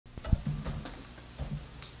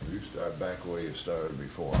You start back where you started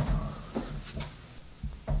before.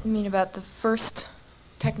 You mean about the first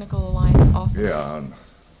Technical Alliance office? Yeah. And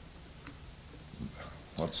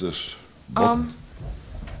what's this book?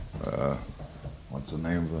 What's the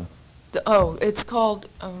name of it? It's called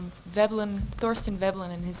Thorsten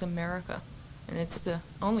Veblen and His America, and it's the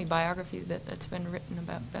only biography that's been written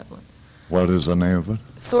about Veblen. What is the name of it?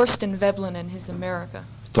 Thorsten Veblen and His America.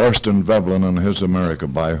 Thorsten Veblen and His America.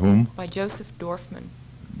 By whom? By Joseph Dorfman.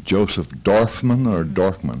 Joseph Dorfman or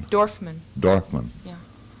Dorfman? Dorfman. Dorfman. Yeah.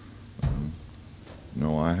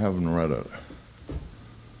 No, I haven't read it.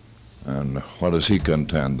 And what does he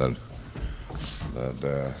contend that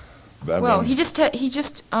Veblen? Well, he just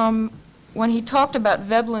when he talked about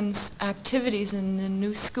Veblen's activities in the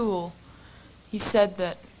new school, he said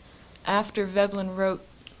that after Veblen wrote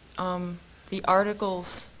the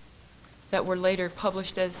articles that were later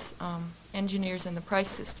published as Engineers in the Price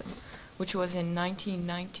System, which was in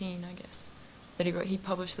 1919, I guess, that he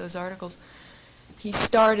published those articles. He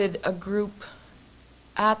started a group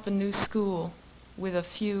at the new school with a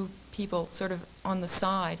few people sort of on the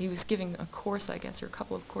side. He was giving a course, I guess, or a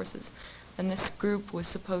couple of courses, and this group was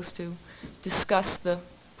supposed to discuss the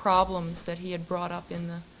problems that he had brought up in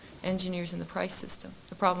the Engineers in the Price System,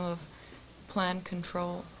 the problem of plan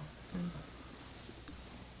control.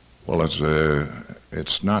 Well,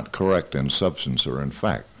 it's not correct in substance or in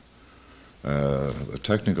fact. The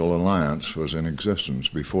Technical Alliance was in existence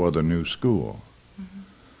before the new school,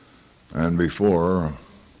 and before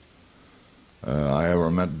I ever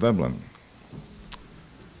met Veblen.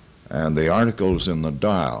 And the articles in the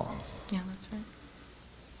Dial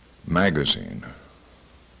magazine,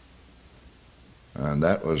 and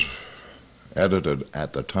that was edited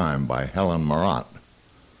at the time by Helen Marat.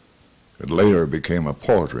 It later became a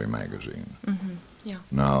poetry magazine. Yeah,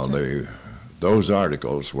 now, those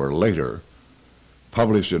articles were later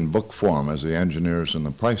published in book form as the Engineers in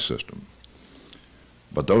the Price System.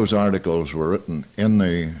 But those articles were written in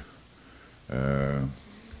the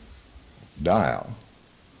Dial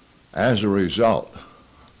as a result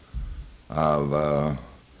of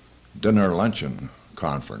dinner luncheon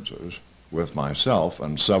conferences with myself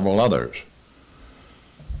and several others,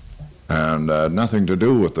 and nothing to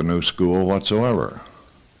do with the new school whatsoever.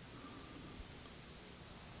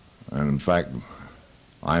 And in fact,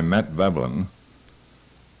 I met Veblen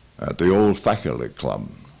at the old faculty club,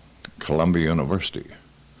 Columbia University,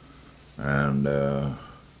 and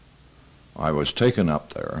I was taken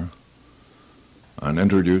up there and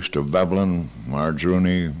introduced to Veblen,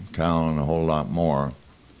 Marjoruni, Cal, and a whole lot more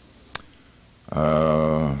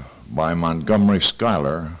by Montgomery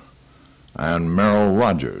Schuyler and Merrill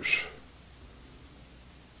Rogers.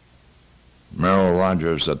 Merrill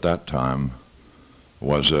Rogers at that time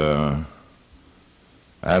was a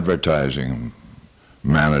advertising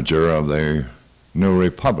manager of the New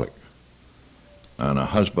Republic and a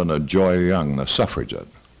husband of Joy Young, the suffragette.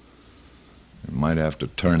 You might have to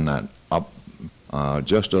turn that up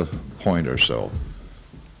just a point or so.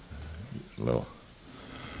 A little.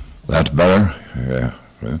 That's better? Yeah.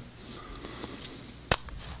 Right.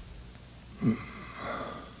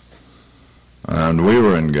 And we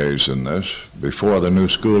were engaged in this before the new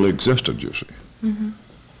school existed, you see.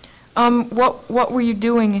 What were you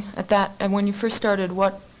doing at that, and when you first started,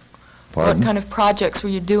 what kind of projects were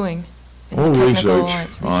you doing in the Technical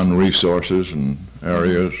Alliance? Research on resources and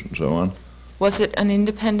areas and so on. Was it an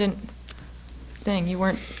independent thing? You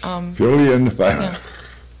weren't... Purely independent. Yeah.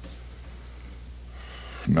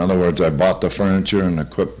 In other words, I bought the furniture and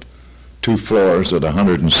equipped 2 floors at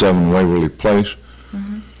 107 Waverly Place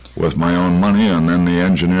with my own money, and then the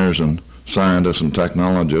engineers and scientists and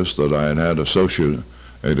technologists that I had associated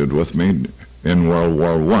with me in World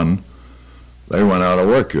War I, they went out of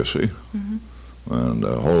work, you see. And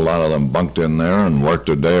a whole lot of them bunked in there and worked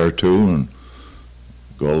a day or two and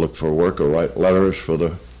go look for work or write letters for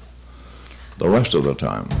the rest of the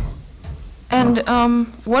time. And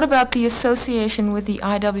what about the association with the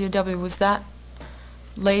IWW? Was that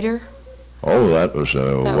later? Oh, that was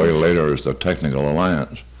way later as the Technical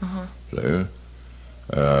Alliance. See?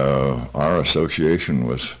 Our association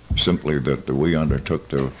was simply that we undertook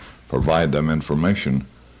to provide them information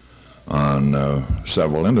on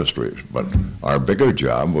several industries, but our bigger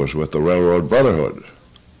job was with the Railroad Brotherhood.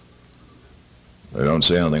 They don't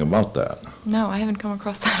say anything about that. No, I haven't come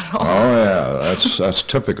across that at all. Oh yeah, that's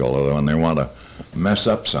typical of when they want to mess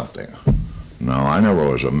up something. No, I never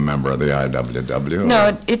was a member of the IWW.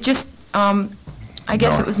 No, it just, I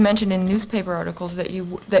guess it was mentioned in newspaper articles that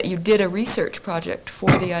you did a research project for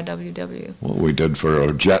the IWW. Well, we did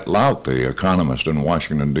for Jet Lout, the economist in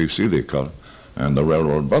Washington, D.C., and the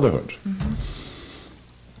Railroad Brotherhood.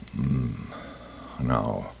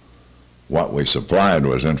 Now, what we supplied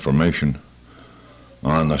was information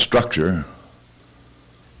on the structure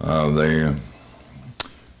of the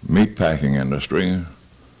meatpacking industry,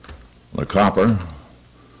 the copper,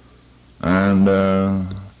 and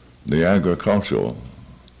the agricultural.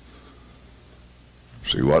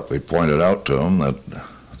 See, what we pointed out to them that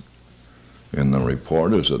in the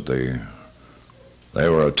report is that they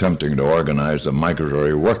were attempting to organize the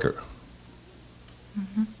migratory worker,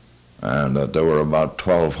 and that there were about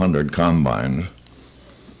 1,200 combines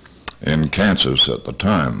in Kansas at the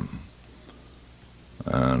time.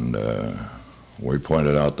 And we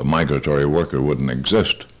pointed out the migratory worker wouldn't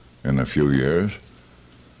exist in a few years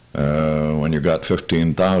when you got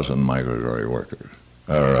 15,000 migratory workers,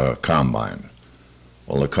 or combines.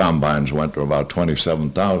 Well, the combines went to about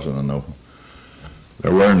 27,000, and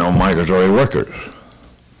there were no migratory workers.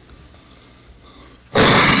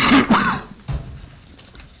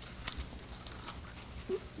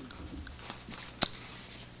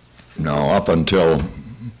 Now, up until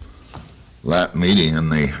that meeting in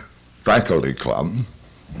the faculty club,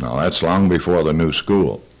 now that's long before the new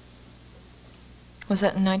school. Was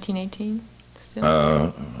that in 1918 still?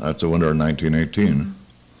 That's the winter of 1918.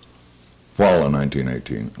 Fall of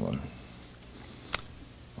 1918.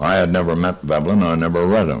 I had never met Veblen, I never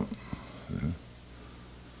read him.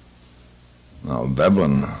 Now,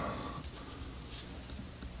 Veblen,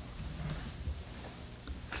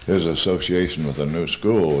 his association with the new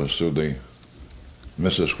school was through the,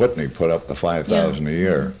 Mrs. Whitney put up the $5,000 a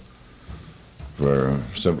year for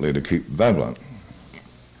simply to keep Veblen.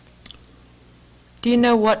 Do you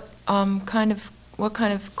know what kind of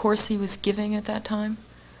course he was giving at that time?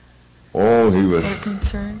 Oh, he was What a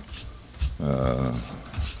concern.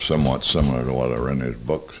 Somewhat similar to what are in his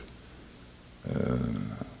books.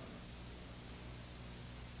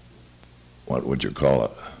 What would you call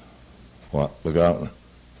it? What? Look out.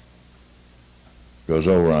 Goes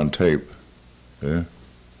over on tape. Yeah?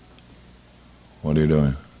 What are you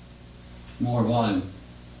doing? More volume.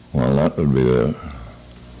 Well, that would be the...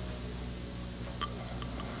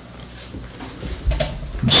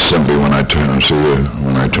 Simply when I turn, see,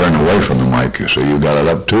 when I turn away from the mic, you see, you got it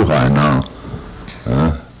up too high now.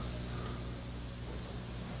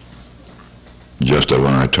 Just that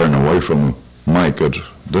when I turn away from the mic,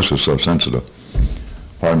 this is so sensitive.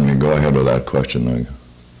 Pardon me, go ahead with that question.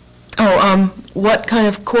 What kind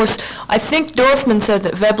of course? I think Dorfman said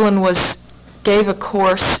that Veblen gave a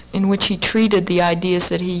course in which he treated the ideas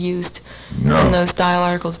that he used in those dial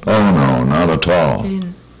articles. Oh, no, not at all. He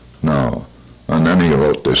didn't. No. And then he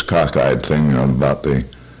wrote this cockeyed thing about the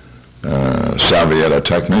Soviet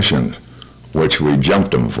technicians, which we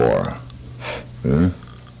jumped him for.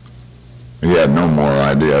 He had no more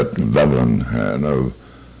idea, Veblen had, of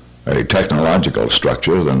a technological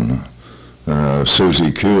structure than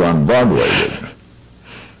Susie Q on Broadway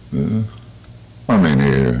did. I mean,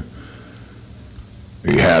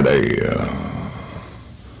 he had an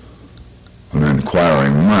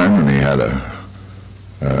inquiring mind, and he had a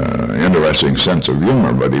interesting sense of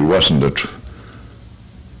humor, but he wasn't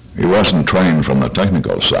trained from the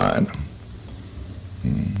technical side.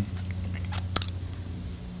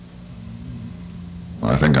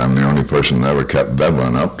 I think I'm the only person that ever kept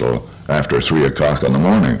Veblen up till after 3 o'clock in the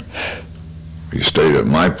morning. He stayed at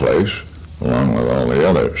my place along with all the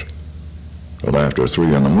others till after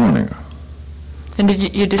 3 in the morning. And did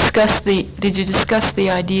you discuss the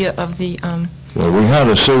idea of the? Well, we had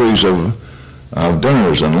a series of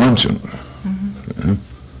dinners and luncheons.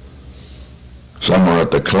 Some were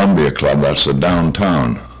at the Columbia Club, that's the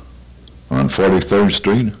downtown, on 43rd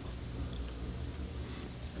Street.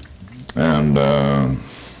 And,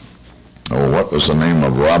 what was the name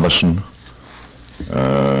of Robinson?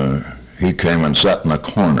 He came and sat in the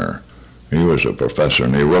corner. He was a professor,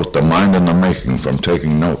 and he wrote The Mind in the Making from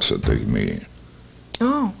taking notes at the meeting.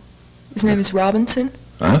 Oh, his name is Robinson?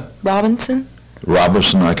 Huh? Robinson?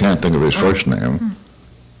 Robinson, I can't think of his first name.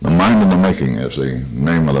 The Mind in the Making is the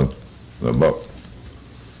name of the book.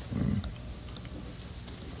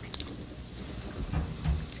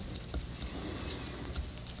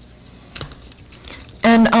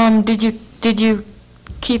 And did you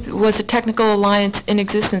keep, was the Technical Alliance in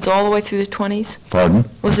existence all the way through the 20s? Pardon?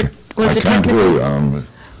 Was the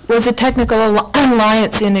Technical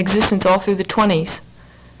Alliance in existence all through the 20s?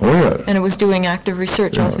 Oh, yeah. And it was doing active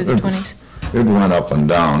research all through the 20s? It went up and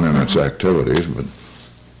down in its activities, but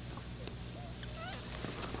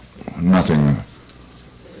nothing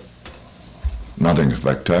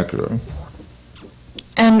spectacular.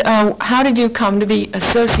 And how did you come to be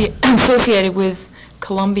associated with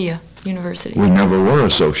Columbia University? We never were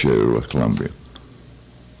associated with Columbia.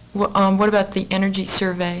 What about the energy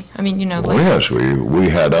survey? I mean, you know, Well, like, yes, we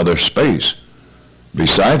had other space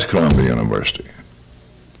besides Columbia University.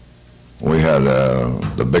 We had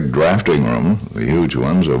the big drafting room, the huge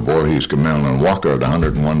ones of Voorhees, Camille, and Walker at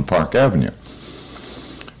 101 Park Avenue.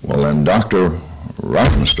 Well, then Dr.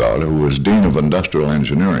 Rottenstad, who was Dean of Industrial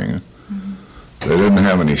Engineering, they didn't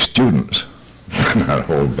have any students in that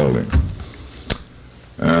whole building.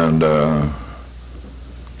 And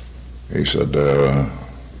he said,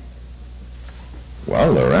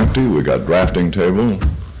 well, they're empty. We got drafting tables.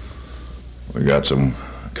 We got some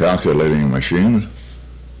calculating machines.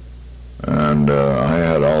 And I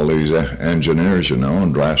had all these engineers, you know,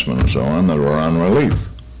 and draftsmen and so on that were on relief.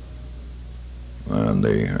 And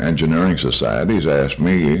the engineering societies asked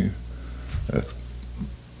me,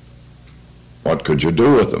 what could you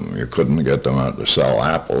do with them? You couldn't get them out to sell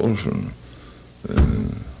apples. And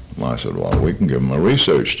I said, well, we can give them a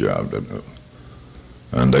research job to do.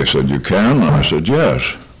 And they said, you can? And I said,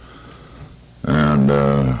 yes. And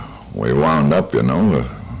we wound up, you know,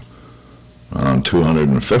 around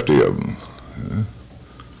 250 of them.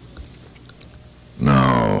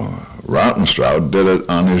 Now, Rottenstad did it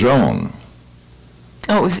on his own.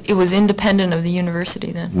 oh, it was independent of the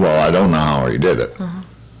university then? Well, I don't know how he did it.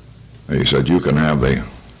 He said, you can have the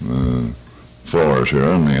floors here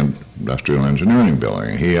in the Industrial Engineering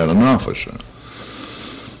Building. He had an office.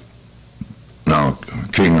 Now,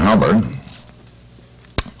 King Hubbard,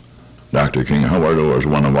 Dr. King Hubbard, who was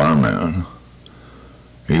one of our men,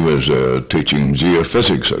 he was teaching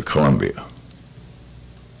geophysics at Columbia.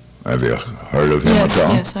 Have you heard of him at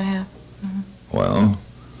all? Yes, I have. Well,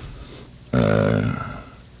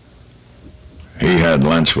 he had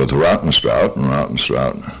lunch with Rottenstad, and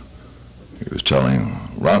Rottenstad, he was telling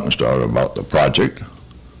Rottenstad about the project,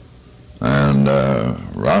 and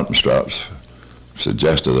Rottenstad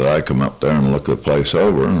suggested that I come up there and look the place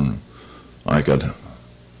over, and I could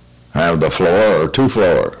have the floor or 2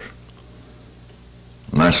 floors.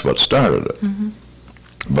 And that's what started it.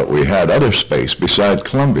 But we had other space beside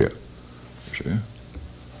Columbia. See?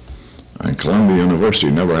 And Columbia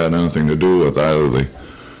University never had anything to do with either the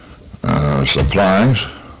supplies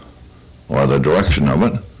or the direction of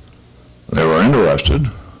it. They were interested.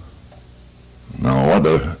 Now,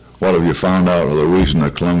 what have you found out of the reason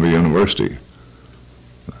at Columbia University?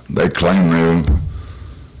 They claim they...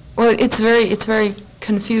 Well, it's very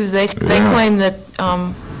confused. They claim that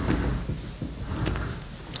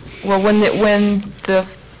well, when the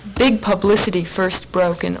big publicity first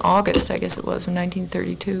broke in August, I guess it was, of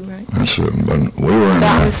 1932, right? That's but we were in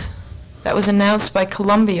that was announced by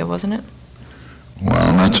Columbia, wasn't it?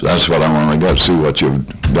 Well, that's what I want to get, see what you've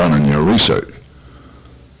done in your research.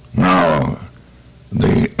 Now,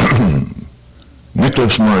 the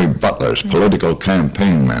Nicholas Murray Butler's political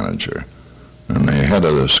campaign manager and the head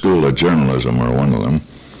of the School of Journalism, or one of them,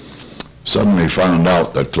 suddenly found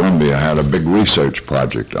out that Columbia had a big research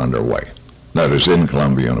project underway. That is in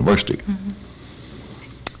Columbia University.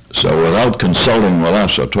 So without consulting with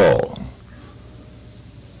us at all,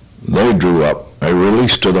 they drew up a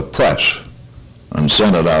release to the press and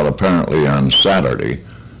sent it out apparently on Saturday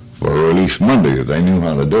for a release Monday. They knew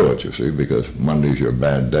how to do it, you see, because Monday's your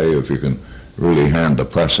bad day. If you can really hand the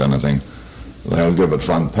press anything, they'll give it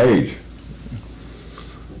front page.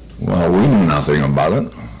 Well, we knew nothing about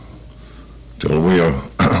it till we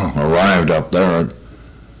arrived up there at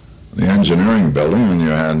the engineering building, and you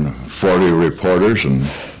had 40 reporters and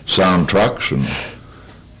sound trucks and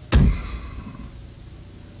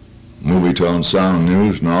movie tone sound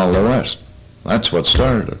news and all the rest. That's what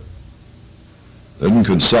started it. They didn't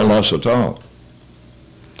consult us at all.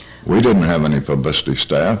 We didn't have any publicity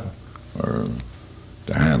staff or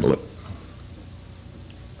to handle it.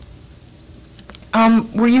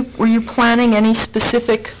 Were you planning any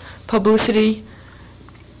specific publicity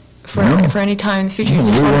for any time in the future? No,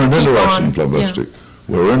 we weren't interested in publicity. Yeah.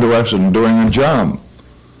 We were interested in doing a job,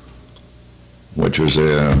 which was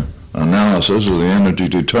the analysis of the energy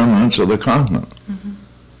determinants of the continent.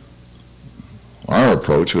 Our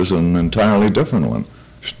approach was an entirely different one.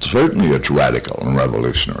 Certainly it's radical and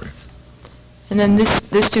revolutionary. And then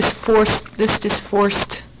this just forced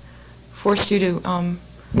you to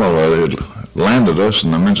Well, it landed us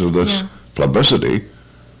in the midst of this publicity,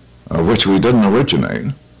 of which we didn't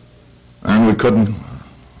originate, and we couldn't,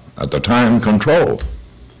 at the time, control.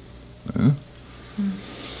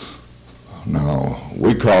 Now,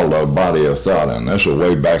 we called a body of thought, and this was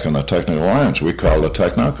way back in the Technical Alliance, we called it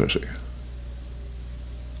Technocracy.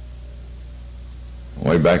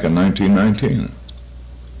 Way back in 1919.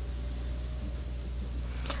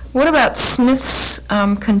 What about Smith's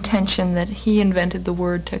contention that he invented the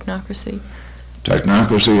word technocracy?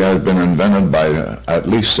 Technocracy has been invented by at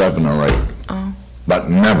least 7 or 8, but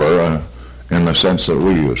never in the sense that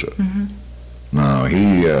we use it. Now,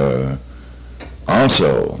 he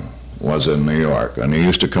also was in New York, and he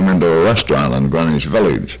used to come into a restaurant in Greenwich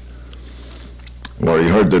Village where he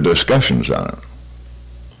heard the discussions on it.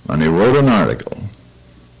 And he wrote an article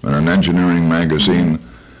in an engineering magazine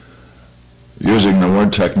using the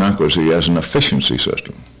word technocracy as an efficiency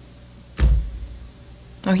system.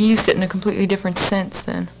 Oh, he used it in a completely different sense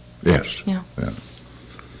then. Yes. Yeah.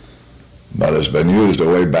 But it's been used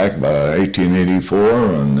way back by 1884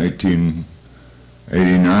 and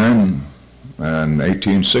 1889 and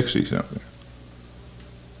 1860 something.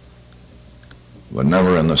 But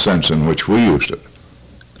never in the sense in which we used it.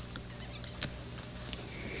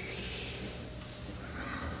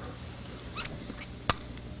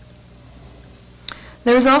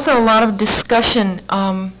 There was also a lot of discussion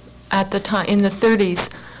at the time, in the 30s,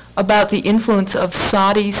 about the influence of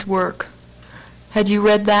Sadi's work. Had you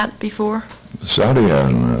read that before? Sadi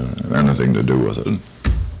hasn't anything to do with it.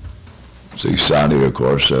 See, Sadi, of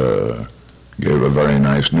course, gave a very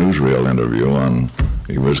nice newsreel interview, and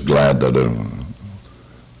he was glad that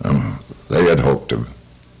they had hoped to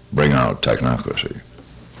bring out technocracy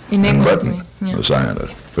In in England, Britain, yeah. the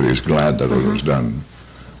scientist. But he's glad that it was done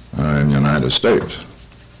in the United States.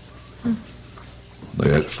 They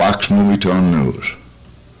had Fox Movietone News.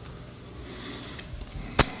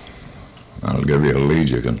 I'll give you a lead.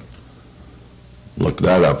 You can look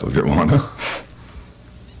that up if you want to.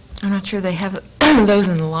 I'm not sure they have those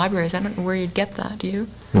in the libraries. I don't know where you'd get that, do you?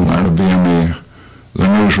 Well, that'll be in the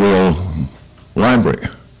newsreel library.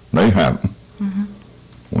 They have them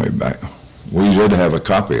way back. We did have a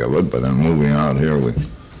copy of it, but in moving out here, we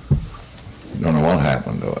don't know what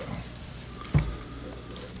happened to it.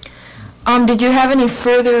 Did you have any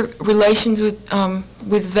further relations with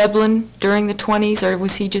Veblen during the 20s, or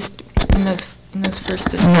was he just in those first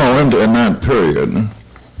discussions? No, in that period, In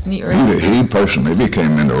the early he personally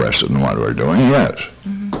became interested in what we're doing, yes.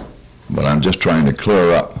 But I'm just trying to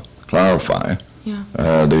clarify Yeah.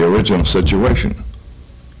 the original situation.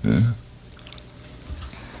 Yeah.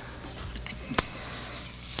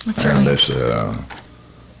 That's And right. this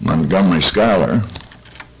Montgomery Schuyler,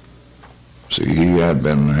 see, he had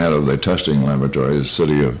been head of the testing laboratory in the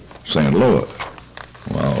city of St. Louis.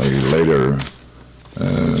 Well, he later,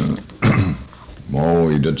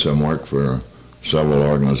 he did some work for several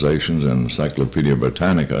organizations in Encyclopedia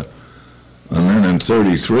Britannica. And then in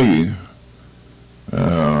 '33,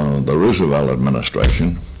 the Roosevelt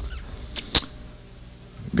administration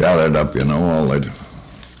gathered up, all the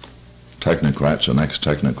technocrats and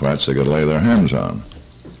ex-technocrats they could lay their hands on.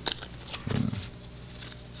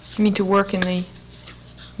 You mean to work in the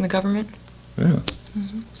government? Yeah.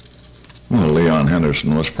 Well, Leon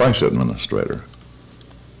Henderson was price administrator.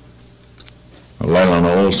 Leland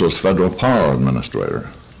Olds was federal power administrator.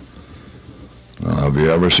 Have you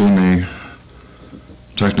ever seen the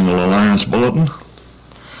Technical Alliance Bulletin?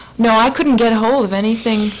 No, I couldn't get hold of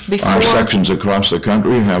anything before. Our sections across the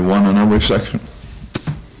country have one in every section.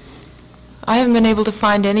 I haven't been able to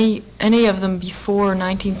find any of them before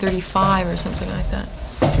 1935 or something like that.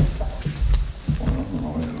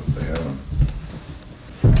 Well, they haven't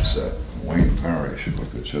set Wayne Parish,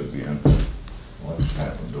 look, it should be in. What's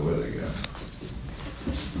happened to it again?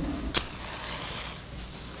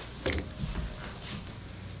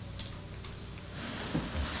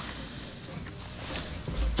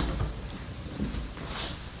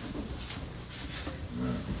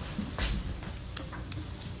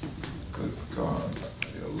 Good God,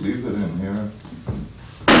 you'll leave it in here.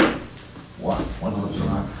 What is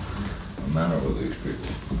the matter with these people?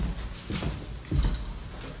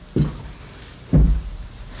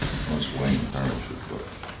 What's Wayne Parrish's book?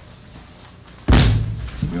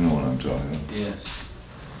 You know what I'm talking about? Yes.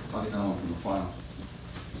 Probably down from the file.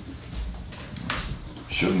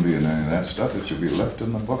 Shouldn't be in any of that stuff, it should be left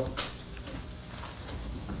in the book.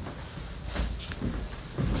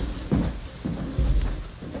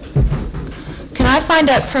 Can I find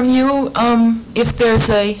out from you if there's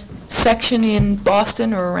a section in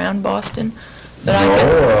Boston or around Boston that I could...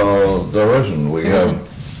 No, there isn't. We There have isn't.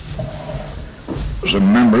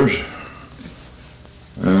 some members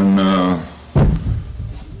in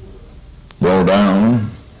Rhode Island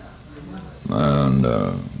and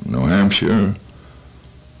New Hampshire.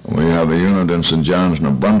 We have a unit in St. John's,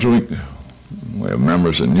 New Brunswick. We have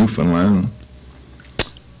members in Newfoundland.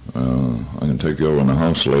 I can take you over in the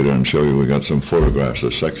house later and show you. We got some photographs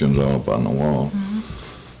of sections all up on the wall.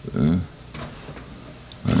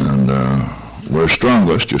 And we're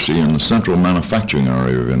strongest, you see, in the central manufacturing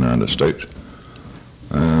area of the United States.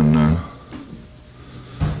 And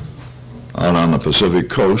Pacific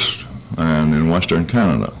Coast and in Western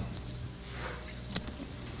Canada.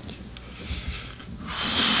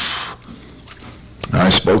 I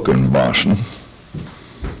spoke in Boston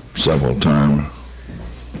several times.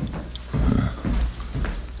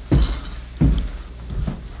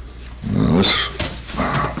 Now this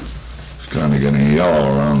is kind of getting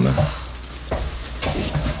yellow around the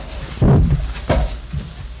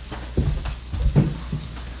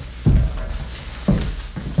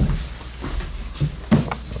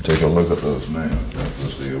take a look at those names. That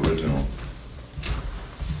was the original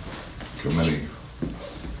committee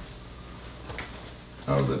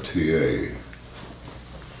of the TA.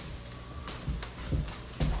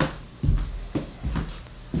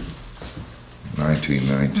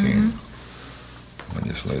 (1919). Let me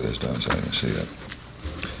just lay this down so I can see it.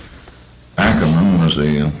 Ackerman was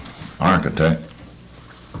the architect,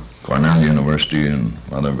 Cornell University and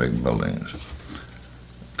other big buildings.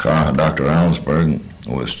 Dr. Alsberg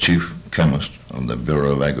was chief chemist of the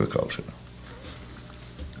Bureau of Agriculture.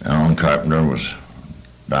 Alan Carpenter was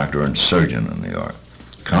doctor and surgeon in New York.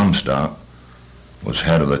 Comstock was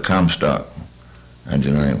head of the Comstock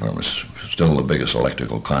engineering firm. It's still the biggest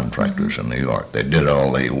electrical contractors in New York. They did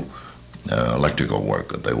all the electrical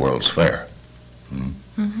work at the World's Fair.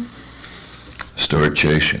 Stuart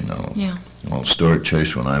Chase, you know. Yeah. Well, Stuart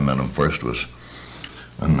Chase, when I met him first, was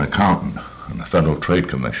an accountant in the Federal Trade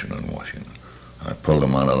Commission in Washington. I pulled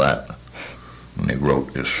him out of that when he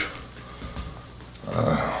wrote his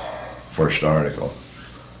first article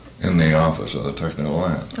in the office of the Technical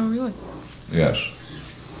Land. Oh, really? Yes.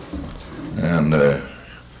 And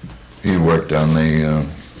he worked on the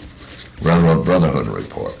Railroad Brotherhood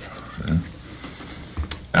Report.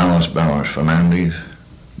 Alice Bowers Fernandez,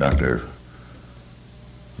 Dr.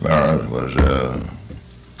 Bowers was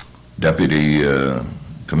Deputy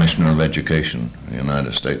Commissioner of Education in the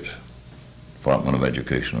United States, Department of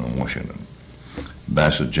Education in Washington.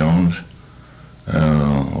 Bassett Jones,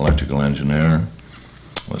 electrical engineer,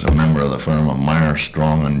 was a member of the firm of Meyer,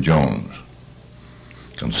 Strong and Jones,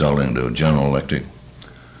 consulting to General Electric,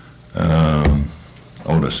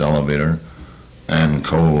 Otis Elevator, and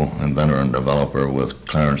co-inventor and developer with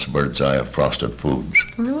Clarence Birdseye of Frosted Foods.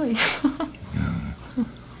 Really?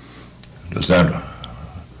 Does that,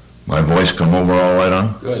 my voice come over all right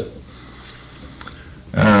on? Good.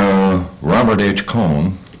 Robert H.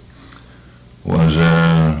 Cohn was,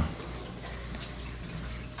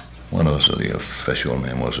 what was the official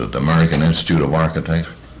name? Was it the American Institute of Architects?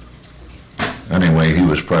 Anyway, he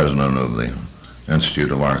was president of the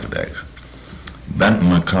Institute of Architects. Benton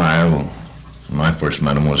McKay, when I first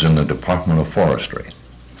met him, was in the Department of Forestry.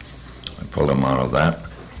 I pulled him out of that.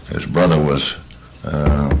 His brother was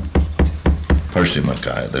Percy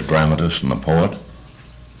McKay, the dramatist and the poet.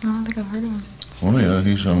 I don't think I've heard of him. Oh yeah,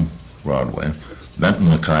 he's on Broadway. Benton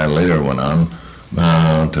McKay later went on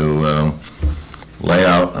to lay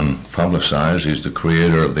out and publicize. He's the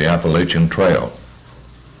creator of the Appalachian Trail.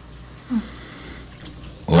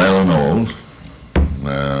 Leland Olds,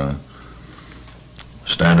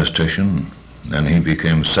 statistician, then he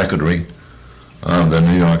became secretary of the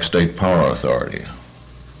New York State Power Authority.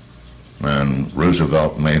 And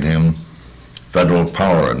Roosevelt made him Federal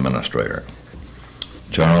Power Administrator.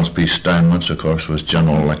 Charles P. Steinmetz, of course, was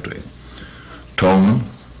General Electric. Tolman,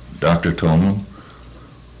 Dr. Tolman,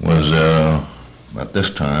 was, at this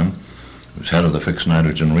time, was head of the Fixed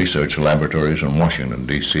Nitrogen Research Laboratories in Washington,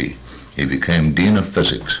 D.C. He became Dean of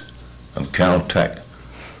Physics of Caltech.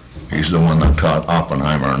 He's the one that taught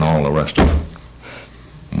Oppenheimer and all the rest of them.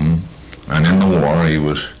 And in the war, he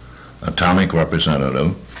was atomic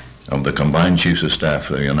representative of the Combined Chiefs of Staff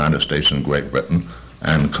for the United States and Great Britain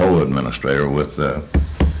and co-administrator with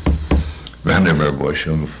Vannevar Bush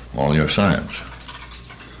of All Your Science.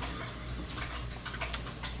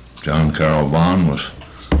 John Carroll Vaughan was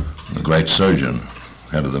the great surgeon,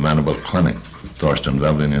 head of the Vanderbilt Clinic. Thorsten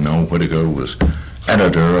Veblen, you know. Whittaker was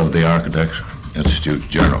editor of the Architects Institute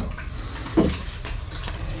Journal.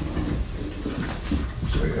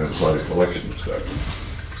 So you have quite a collection of stuff.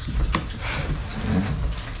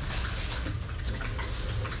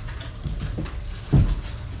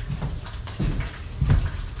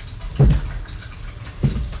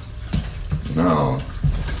 Now,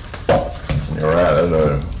 when you're at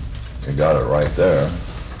it, you got it right there.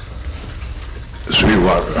 See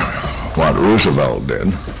what Roosevelt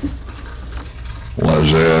did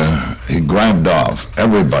was he grabbed off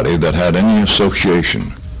everybody that had any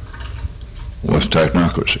association with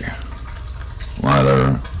technocracy,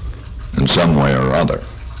 either in some way or other.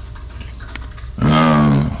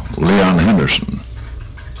 Leon Henderson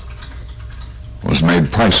was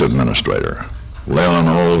made price administrator. Leland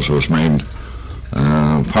Olds was made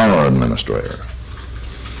power administrator.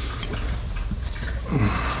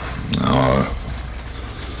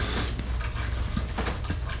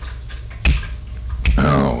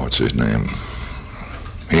 Now, what's his name?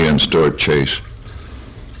 He and Stuart Chase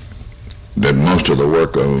did most of the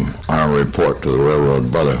work of our report to the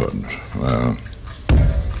Railroad Brotherhood.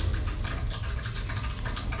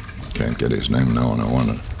 Can't get his name now, and I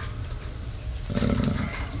want to.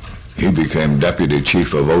 He became Deputy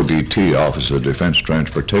Chief of ODT, Office of Defense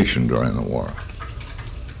Transportation, during the war.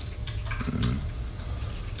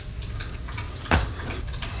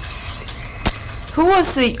 Who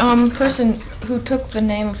was the person who took the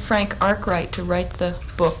name of Frank Arkwright to write the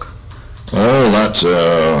book? Well, that's,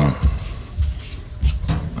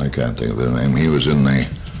 I can't think of the name. He was in the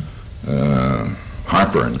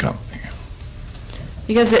Harper and Company.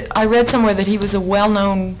 Because I read somewhere that he was a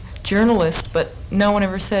well-known journalist, but no one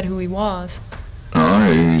ever said who he was.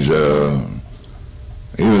 Oh,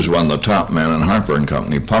 he was one of the top men in Harper and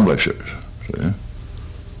Company publishers. See?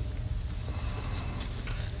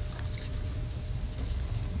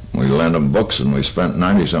 We lent him books, and we spent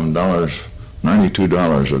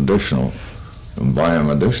 $92 additional, and buy him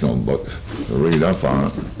additional books to read up on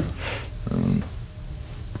it.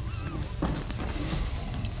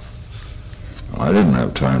 I didn't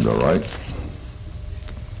have time to write.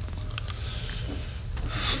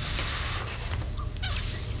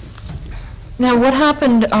 Now, what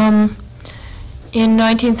happened in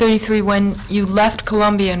 1933 when you left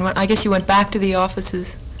Columbia, and I guess you went back to the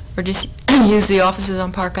offices, or just used the offices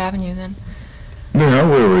on Park Avenue then? Yeah,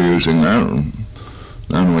 we were using that.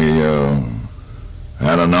 Then we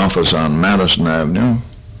had an office on Madison Avenue,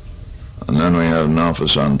 and then we had an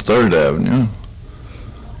office on 3rd Avenue,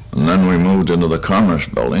 and then we moved into the Commerce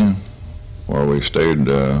Building, where we stayed,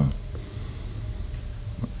 let's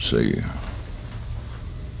see,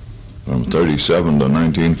 from 37 to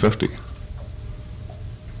 1950.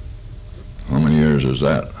 How many years is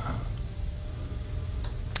that?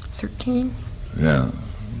 13? Yeah,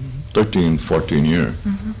 13, 14 years.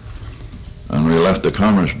 Mm-hmm. And we left the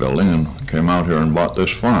Commerce Building and came out here and bought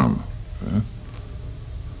this farm. Yeah.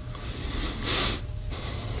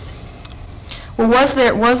 Well, was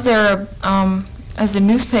there as the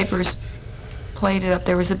newspapers played it up,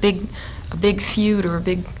 there was a big feud or a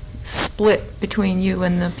big split between you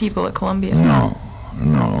and the people at Columbia? No.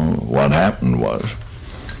 What happened was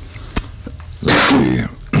that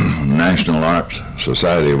the National Arts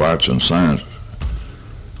Society of Arts and Science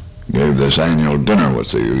gave this annual dinner,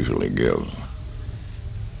 which they usually give.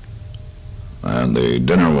 And the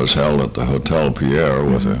dinner was held at the Hotel Pierre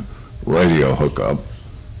with a radio hookup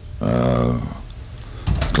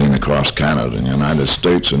clean across Canada and the United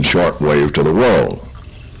States and shortwave to the world.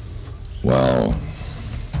 Well,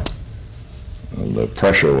 the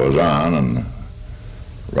pressure was on, and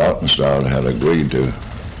Rautenstrauch had agreed to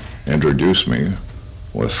introduce me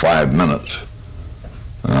with 5 minutes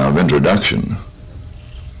of introduction.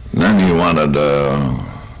 Then he wanted,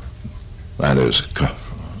 that is,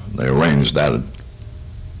 they arranged that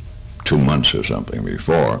 2 months or something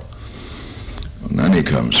before. And then he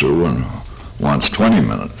comes through and wants 20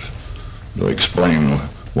 minutes to explain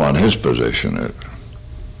what his position is.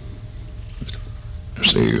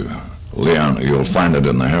 See, Leon, you'll find it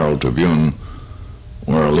in the Herald Tribune,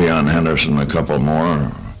 where Leon Henderson and a couple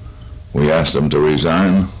more, we asked them to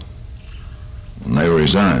resign, and they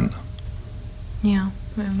resigned. Yeah,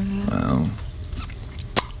 I remember that. Well,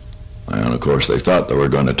 and of course they thought they were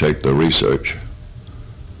going to take the research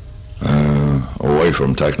away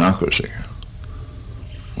from technocracy.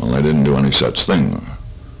 Well, they didn't do any such thing.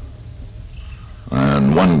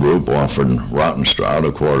 And one group offered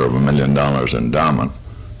Rautenstrauch $250,000 endowment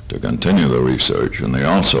to continue the research, and they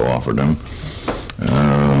also offered him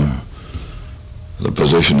the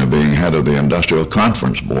position of being head of the Industrial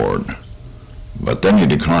Conference Board. But then he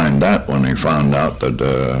declined that when he found out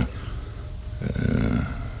that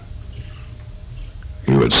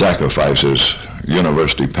he would sacrifice his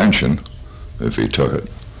university pension if he took it.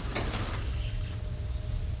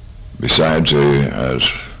 Besides, as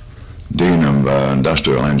Dean of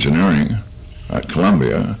Industrial Engineering at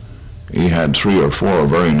Columbia, he had 3 or 4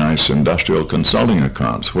 very nice industrial consulting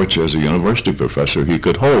accounts, which as a university professor he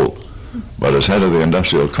could hold. But as head of the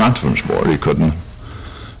Industrial Conference Board, he couldn't,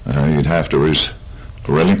 he'd have to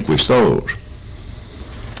relinquish those.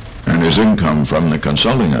 And his income from the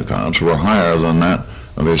consulting accounts were higher than that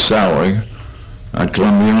of his salary at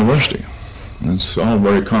Columbia University. It's all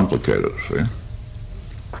very complicated, see?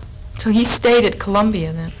 So he stayed at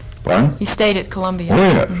Columbia then? Pardon? He stayed at Columbia? Oh,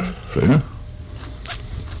 yes, see?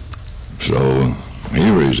 So he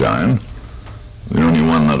resigned. The only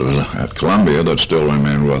one that was at Columbia that still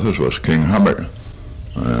remained with us was King Hubbard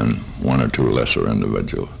and one or two lesser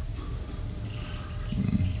individuals.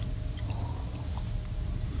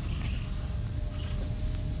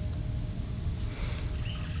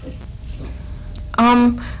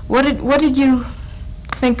 What did you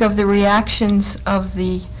think of the reactions of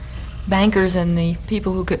the bankers and the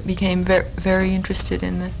people who became very interested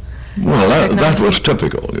in the Well, that technology? was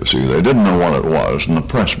typical, you see. They didn't know what it was, and the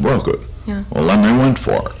press broke it. Yeah. Well, then they went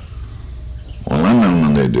for it. Well, then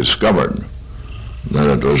when they discovered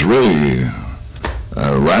that it was really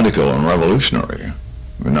radical and revolutionary.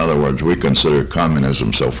 In other words, we consider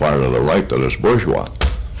communism so far to the right that it's bourgeois.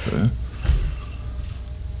 See?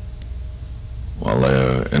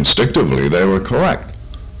 Well, instinctively, they were correct.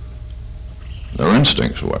 Their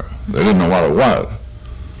instincts were. They didn't know what it was.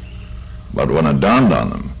 But when it dawned on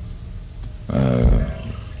them,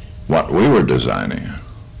 what we were designing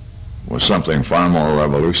was something far more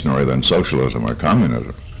revolutionary than socialism or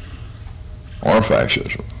communism or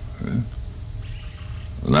fascism. See?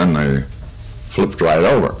 And then they flipped right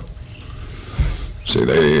over. See,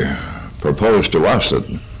 they proposed to us that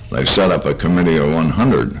they set up a committee of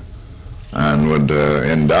 100 and would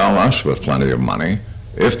endow us with plenty of money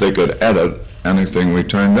if they could edit anything we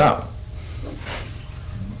turned out.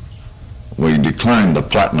 We declined the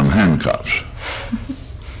platinum handcuffs.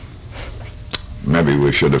 Maybe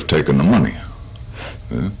we should have taken the money.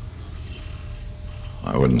 Yeah?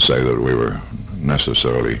 I wouldn't say that we were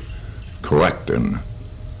necessarily correct in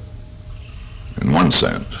one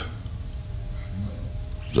sense.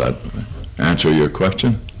 Does that answer your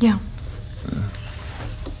question? Yeah.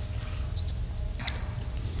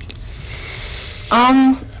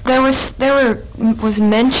 There was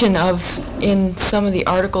mention of, in some of the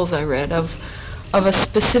articles I read, of a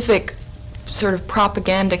specific sort of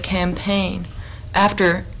propaganda campaign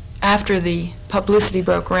after the publicity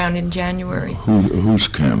broke around in January. Whose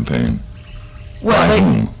campaign? Well, By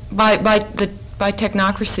whom? by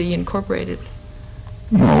Technocracy Incorporated.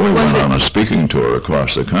 No, we Was went it- on a speaking tour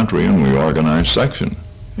across the country and we organized sections.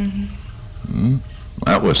 Mm-hmm.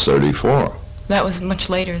 That was 34. That was much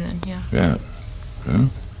later then, yeah. Yeah. Yeah.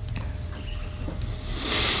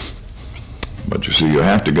 But you see, you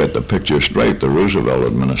have to get the picture straight. The Roosevelt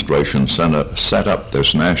administration set up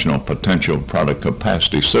this National Potential Product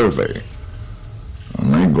Capacity Survey.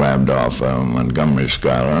 And they grabbed off Montgomery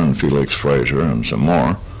Schuyler and Felix Fraser and some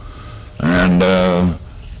more. And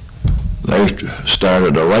they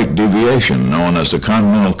started a right deviation known as the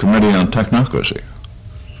Continental Committee on Technocracy.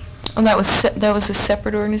 Oh, that was a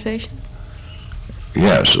separate organization?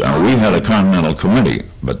 Yes, we had a Continental Committee,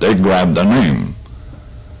 but they grabbed the name.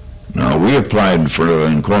 Now, we applied for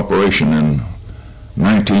incorporation in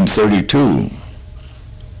 1932,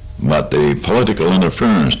 but the political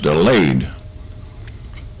interference delayed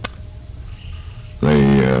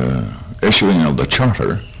the issuing of the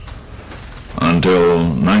charter until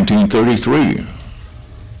 1933.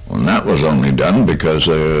 And that was only done because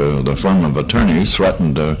the firm of attorneys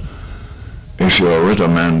threatened to issue a writ of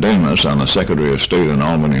mandamus on the Secretary of State in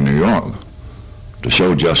Albany, New York, to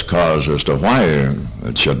show just cause as to why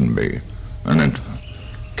it shouldn't be. And it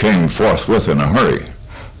came forthwith in a hurry.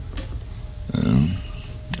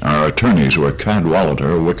 Our attorneys were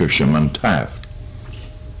Cadwallader, Wickersham, and Taft.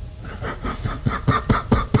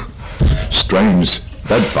 Strange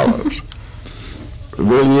bedfellows. It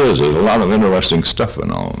really is. There's a lot of interesting stuff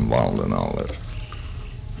involved in all this.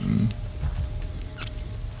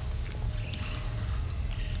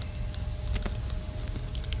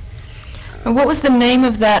 And what was the name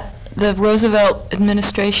of the Roosevelt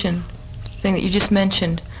administration thing that you just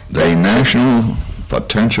mentioned? The National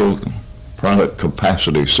Potential Product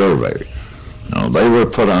Capacity Survey. Now, they were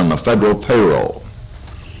put on the federal payroll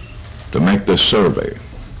to make this survey.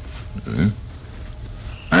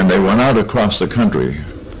 And they went out across the country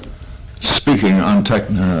speaking on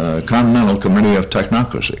Continental Committee of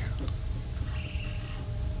Technocracy.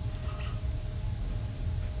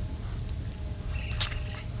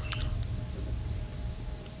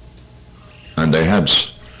 And they had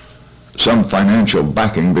some financial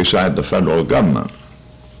backing beside the federal government.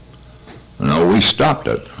 Now, we stopped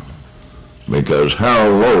it because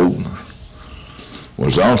Harold Loeb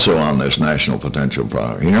was also on this National Potential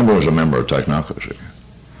Product. He never was a member of Technocracy.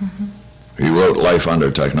 Mm-hmm. He wrote Life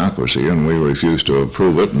Under Technocracy, and we refused to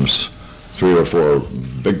approve it, and 3 or 4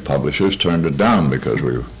 big publishers turned it down because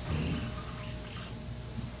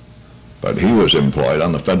but he was employed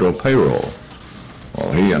on the federal payroll.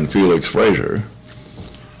 Well, he and Felix Fraser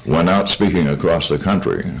went out speaking across the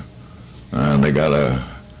country, and they got a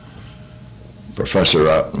professor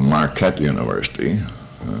at Marquette University,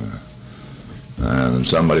 and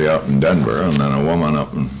somebody out in Denver, and then a woman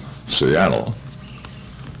up in Seattle,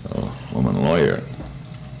 a woman lawyer.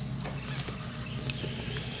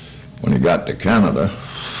 When he got to Canada,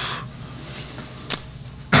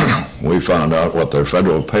 we found out what their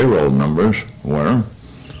federal payroll numbers were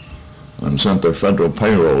and sent their federal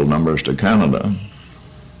payroll numbers to Canada.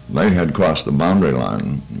 They had crossed the boundary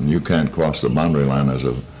line. You can't cross the boundary line as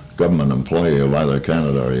a government employee of either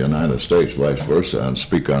Canada or the United States, vice versa, and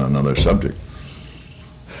speak on another subject.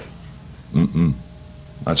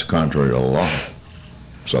 That's contrary to the law.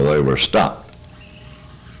 So they were stopped.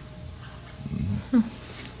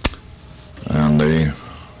 And the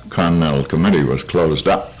Continental Committee was closed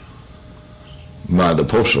up by the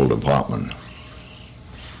Postal Department.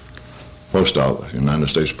 Post Office, United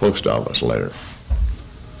States Post Office later.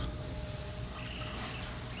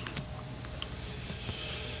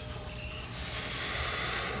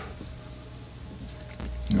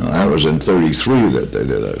 Now, that was in '33 that they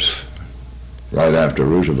did this, right after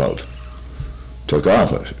Roosevelt took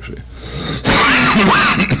office, you see.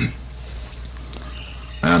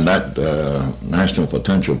 And that National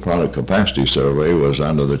Potential Product Capacity Survey was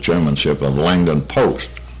under the chairmanship of Langdon Post.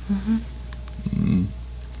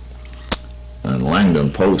 And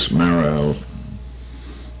Langdon Post married,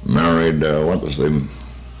 what was the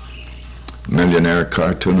millionaire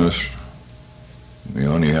cartoonist? He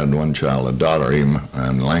only had one child, a daughter,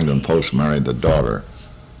 and Langdon Post married the daughter.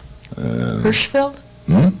 Hirschfeld?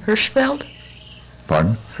 Hirschfeld?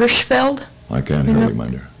 Pardon? Hirschfeld? I can't hear you, my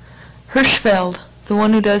dear. Hirschfeld, the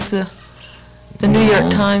one who does the New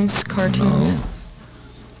York Times cartoons. No.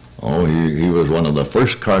 Oh, he was one of the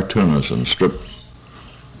first cartoonists in strip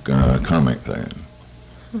comic thing.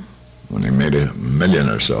 When he made $1 million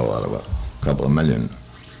or so out of it, a couple of million.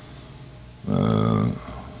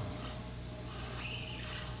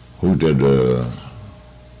 Who did,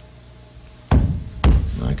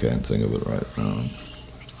 I can't think of it right now.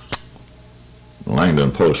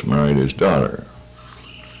 Langdon Post married his daughter.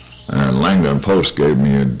 And Langdon Post gave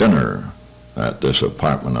me a dinner at this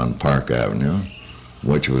apartment on Park Avenue,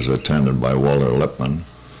 which was attended by Walter Lippmann,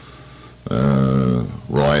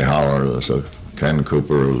 Roy Howard, Ken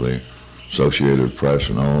Cooper of the Associated Press,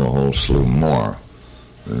 and a whole slew more.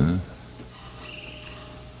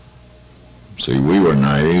 See, we were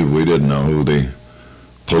naive. We didn't know who the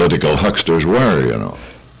political hucksters were, you know.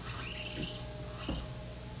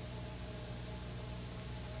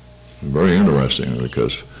 Very interesting,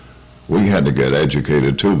 because we had to get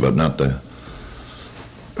educated too, but not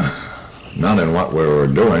in what we were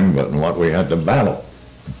doing, but in what we had to battle.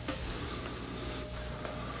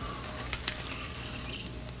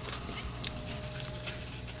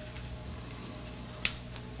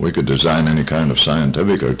 We could design any kind of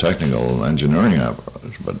scientific or technical engineering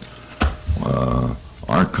apparatus, but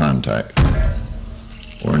our contact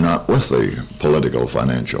were not with the political,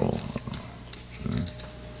 financial.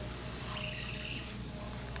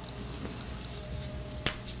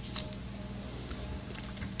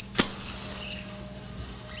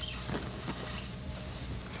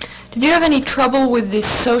 Did you have any trouble with the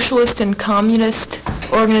socialist and communist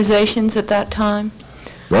organizations at that time?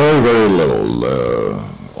 Very, very little.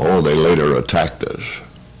 They later attacked us.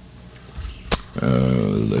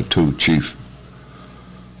 The two chief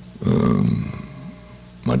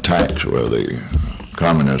attacks were the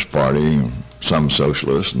Communist Party, some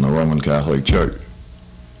socialists, and the Roman Catholic Church.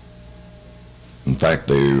 In fact,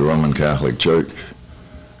 the Roman Catholic Church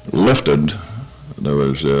lifted, there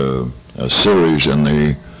was a series in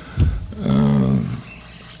the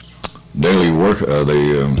Daily Work,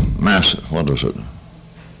 the Mass, what was it?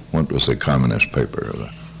 What was the communist paper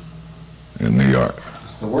in New York?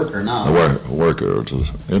 It's the Worker now. The Worker,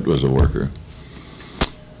 it was a Worker,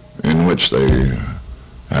 in which they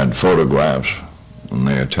had photographs, and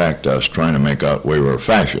they attacked us, trying to make out we were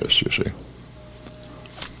fascists, you see.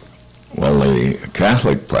 Well, the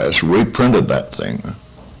Catholic press reprinted that thing,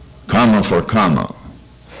 comma for comma,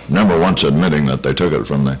 never once admitting that they took it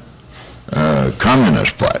from the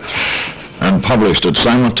communist press, and published it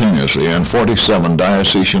simultaneously in 47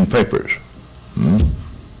 diocesan papers.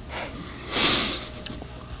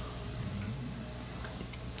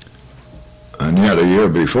 And yet a year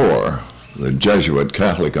before, the Jesuit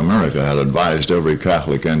Catholic America had advised every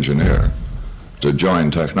Catholic engineer to join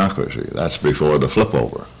Technocracy. That's before the flip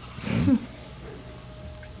over.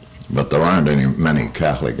 But there aren't many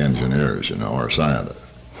Catholic engineers, you know, or scientists.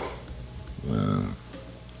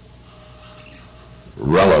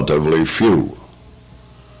 Relatively few.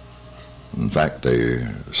 In fact,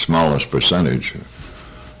 the smallest percentage,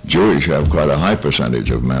 Jewish have quite a high percentage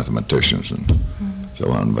of mathematicians and so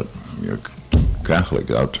on, but your Catholic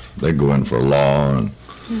out, they go in for law and.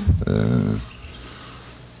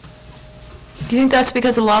 Do you think that's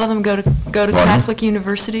because a lot of them go to Pardon? Catholic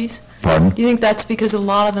universities? Pardon? Do you think that's because a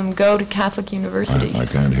lot of them go to Catholic universities? I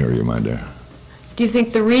can't hear you, my dear. Do you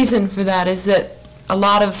think the reason for that is that a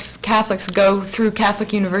lot of Catholics go through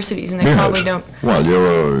Catholic universities and they Yes. probably don't? Well,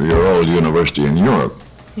 your old university in Europe.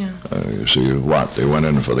 Yeah. You see what? They went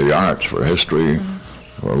in for the arts, for history,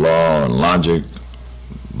 for law and logic,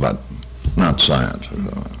 but not science.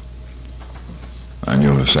 And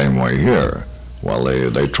you're the same way here. Well,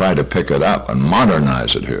 they try to pick it up and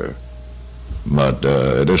modernize it here, but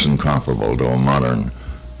it isn't comparable to a modern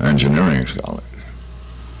engineering college.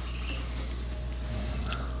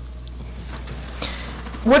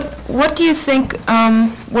 What do you think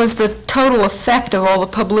was the total effect of all the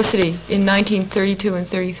publicity in 1932 and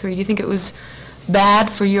 33? Do you think it was bad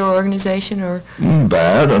for your organization, or?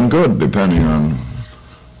 Bad and good, depending on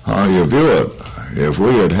how you view it. If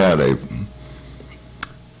we had had a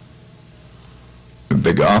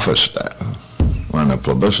big office staff on the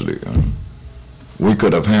publicity, we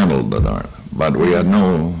could have handled it, but we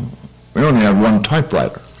only had one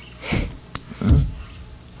typewriter.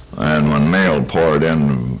 And when mail poured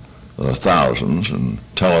in the thousands and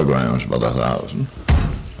telegrams by the thousand,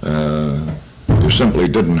 you simply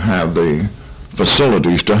didn't have the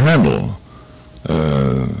facilities to handle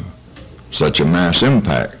such a mass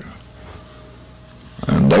impact.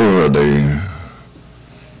 And they were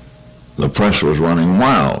the press was running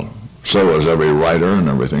wild. So was every writer and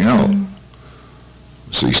everything else.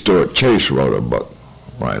 See, Stuart Chase wrote a book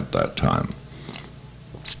right at that time.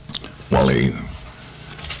 Well, he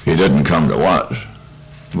didn't come to us,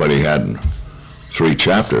 but he had 3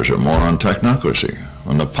 chapters or more on technocracy.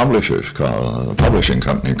 And the publishing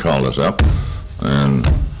company called us up, and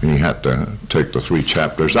he had to take the 3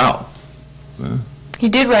 chapters out. He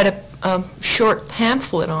did write a short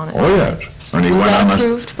pamphlet on it. Oh yes, and he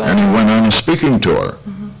went on a speaking tour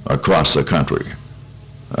across the country,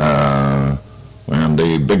 and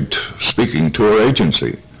the big speaking tour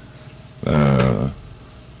agency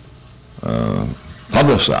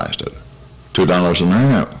publicized it. $2 an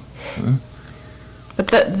hour. But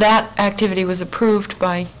that activity was approved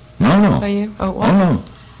by No. you? Oh, what? Oh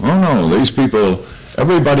no. These people,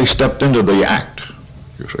 everybody stepped into the act,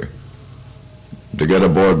 you see, to get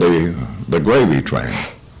aboard the gravy train.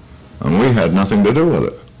 And we had nothing to do with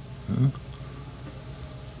it.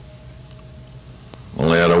 Well,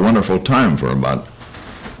 they had a wonderful time for about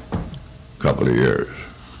a couple of years.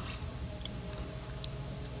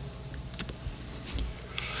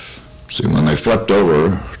 See, when they flipped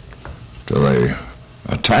over to the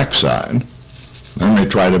attack side, then they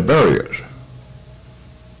tried to bury us.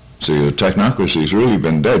 See, the technocracy's really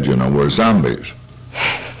been dead, you know, we're zombies.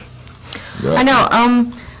 Yeah. I know.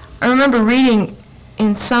 I remember reading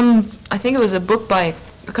in I think it was a book by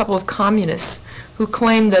a couple of communists who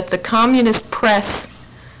claimed that the communist press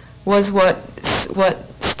was what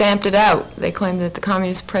stamped it out. They claimed that the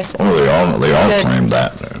communist press. Oh, they all claimed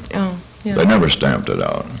that. Oh, yeah. They never stamped it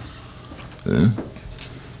out. Yeah.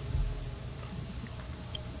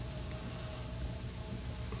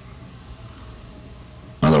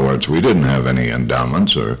 In other words, we didn't have any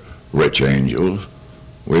endowments or rich angels.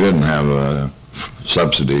 We didn't have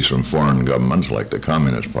subsidies from foreign governments like the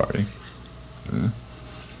Communist Party. Yeah.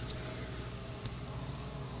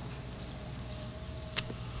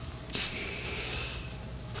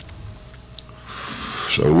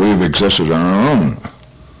 So we've existed on our own.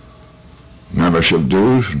 Membership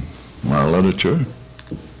dues, our literature.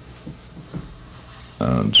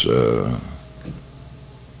 And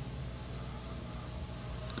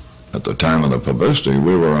at the time of the publicity,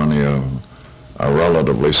 we were only a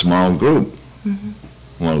relatively small group.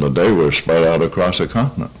 Well, today we're spread out across the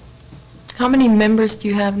continent. How many members do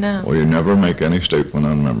you have now? Well, you never make any statement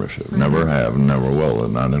on membership. Never have and never will.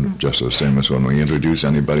 And not just the same as when we introduce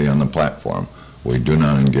anybody on the platform. We do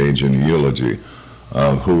not engage in eulogy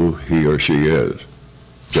of who he or she is.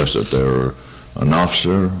 Just that they're an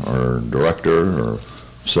officer or director or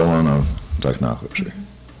so on of Technocracy.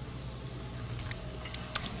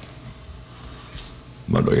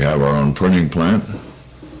 But we have our own printing plant.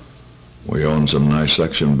 We own some nice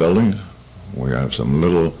section buildings. We have some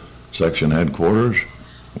little section headquarters.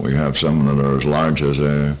 We have some that are as large as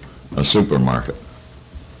a supermarket,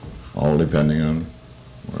 all depending on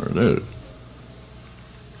where it is.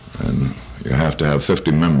 And you have to have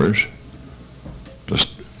 50 members to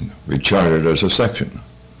be chartered as a section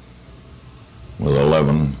with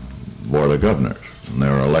 11 Board of Governors, and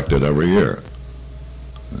they're elected every year.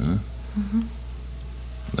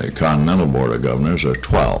 The Continental Board of Governors are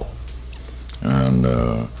 12, and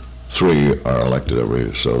 3 are elected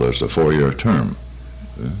every, so there's a 4-year term.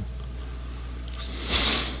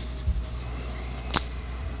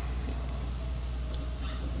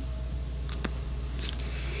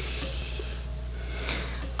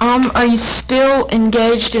 Are you still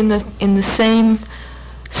engaged in the same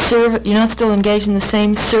survey? You're not still engaged in the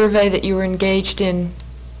same survey that you were engaged in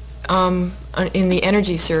the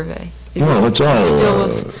energy survey? Well,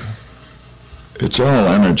 it's all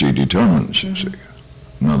energy determinants, you see.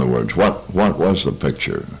 In other words, what was the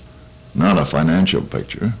picture? Not a financial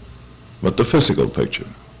picture, but the physical picture.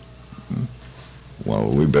 Well,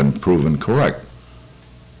 we've been proven correct.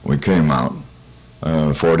 We came out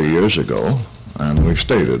 40 years ago, and we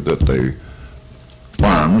stated that the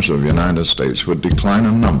farms of the United States would decline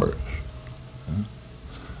in numbers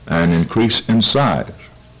and increase in size.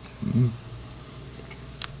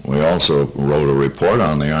 We also wrote a report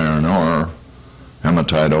on the iron ore,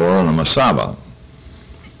 hematite ore, and the Masaba,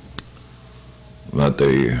 that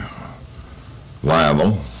the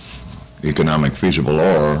viable, economic feasible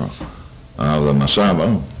ore of the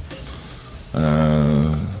Masaba,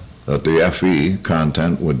 that the Fe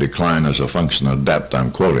content would decline as a function of depth,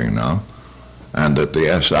 I'm quoting now, and that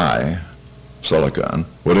the Si, silicon,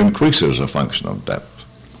 would increase as a function of depth,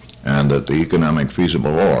 and that the economic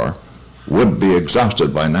feasible ore would be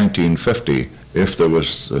exhausted by 1950 if there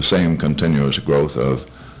was the same continuous growth of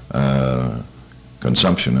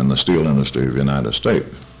consumption in the steel industry of the United States.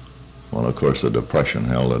 Well, of course, the Depression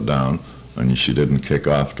held it down, and she didn't kick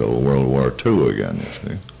off till World War II again, you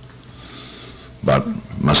see. But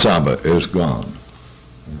Masaba is gone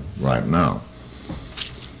right now.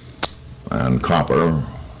 And copper,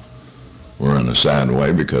 we're in a sad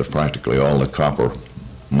way because practically all the copper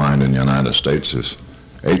mined in the United States is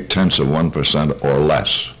 0.8% or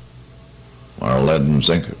less. Our lead and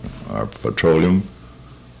zinc, our petroleum,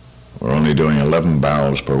 we're only doing 11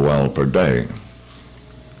 barrels per well per day.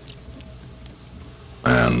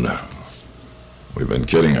 And we've been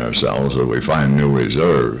kidding ourselves that we find new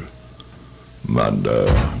reserves. But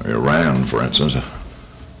Iran, for instance,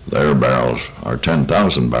 their barrels are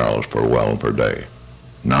 10,000 barrels per well per day,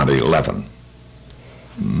 not 11.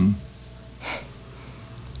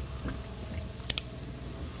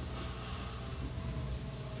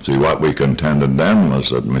 See, what we contended then was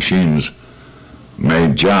that machines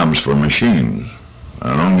made jobs for machines,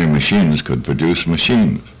 and only machines could produce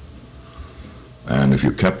machines. And if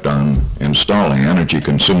you kept on installing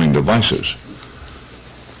energy-consuming devices,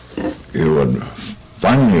 you would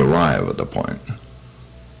finally arrive at the point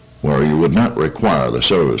where you would not require the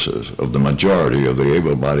services of the majority of the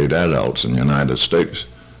able-bodied adults in the United States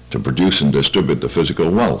to produce and distribute the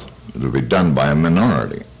physical wealth. It would be done by a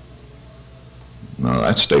minority. Now,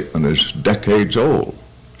 that statement is decades old.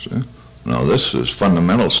 See? Now, this is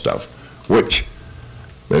fundamental stuff, which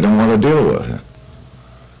they don't want to deal with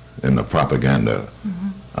in the propaganda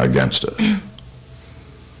against us.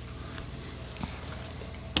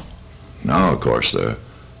 Now, of course, they're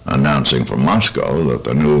announcing from Moscow that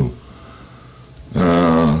the new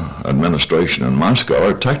administration in Moscow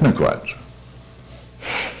are technocrats.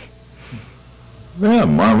 Yeah,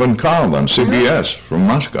 Marvin Cobb on CBS from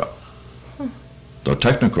Moscow. The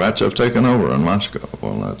technocrats have taken over in Moscow.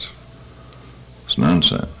 Well, it's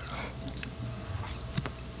nonsense.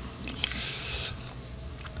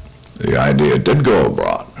 The idea did go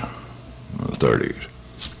abroad in the 30s.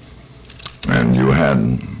 And you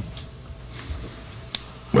had,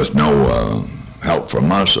 with no help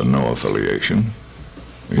from us and no affiliation,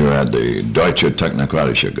 you had the Deutsche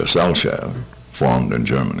Technokratische Gesellschaft formed in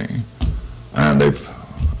Germany, and they've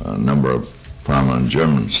a number of prominent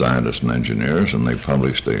German scientists and engineers, and they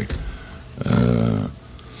published a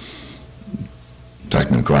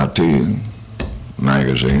Technocracy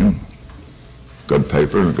magazine, good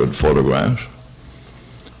paper, good photographs.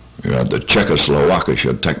 You had the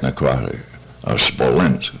Czechoslovakia Technocracy,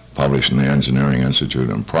 Spolinz, published in the Engineering Institute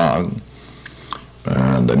in Prague,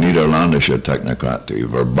 and the Niederländische Technocratie,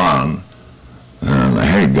 Verband, and the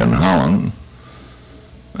Hague in Holland,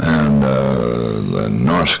 and the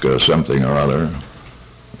Norska something or other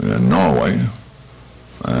in Norway,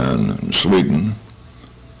 and in Sweden,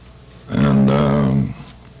 and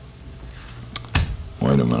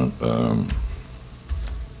wait a minute,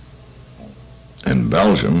 in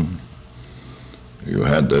Belgium, you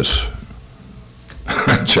had this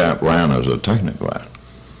chap ran as a technocrat,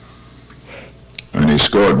 and he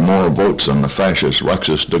scored more votes than the fascist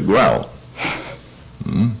Ruxus de Grauw.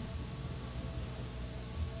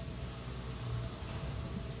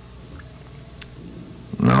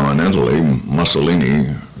 Now in Italy,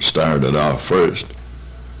 Mussolini started off first.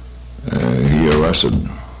 He arrested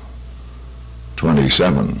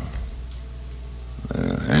 27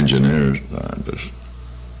 engineers, scientists,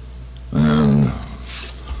 and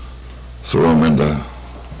threw them into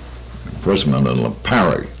imprisonment in La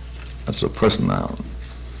Paris. That's a prison now.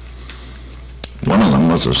 One of them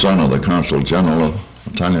was the son of the Consul General,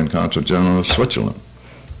 Italian Consul General of Switzerland.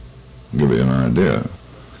 Give you an idea.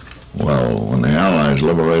 Well, when the Allies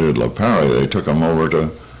liberated La Paris, they took him over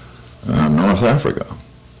to North Africa.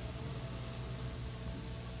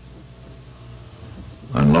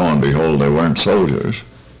 And lo and behold, they weren't soldiers,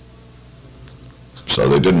 so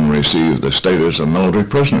they didn't receive the status of military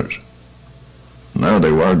prisoners. And there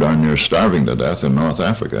they were down there starving to death in North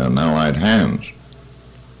Africa in Allied hands.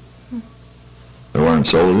 They weren't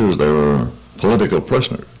soldiers, they were political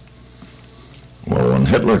prisoners. Well, when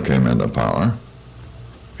Hitler came into power,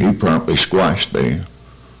 he promptly squashed the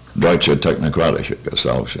Deutsche Technocracy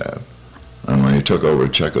Gesellschaft. And when he took over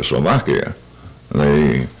Czechoslovakia,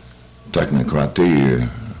 the Technocracy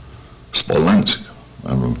Smolensk,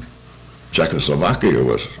 Czechoslovakia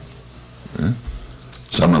was,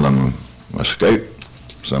 some of them escaped,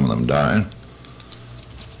 some of them died.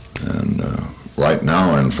 And right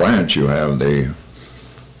now in France you have the,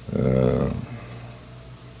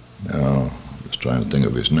 just trying to think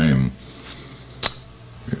of his name,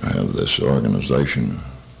 you have this organization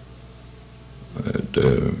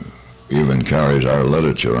that even carries our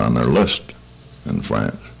literature on their list in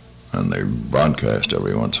France. And they broadcast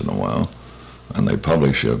every once in a while, and they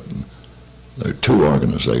publish it. There are two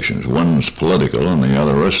organizations. One's political and the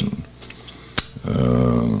other isn't.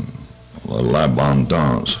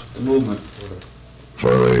 L'Abondance. The movement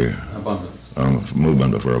for the abundance.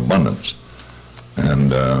 Movement for abundance.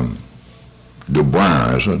 And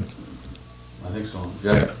Dubois, is it? I think so.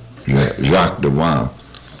 Jacques Dubois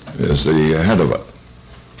is the head of it.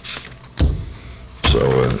 So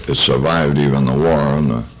it survived even the war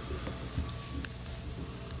and the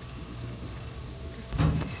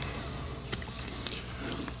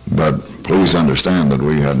but please understand that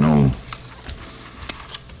we had no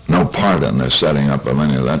part in this setting up of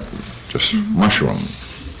any of that, just mushroom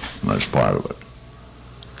as part of it.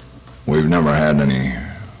 We've never had any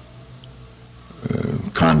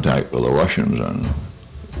contact with the Russians, and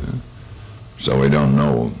so we don't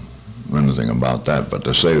know anything about that. But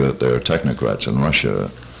to say that there are technocrats in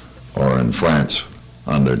Russia or in France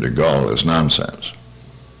under de Gaulle is nonsense.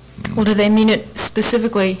 Well, do they mean it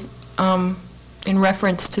specifically in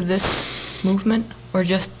reference to this movement, or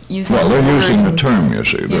just using Well, the they're word using the and- term, you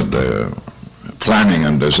see, Yeah. that planning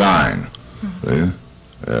and design.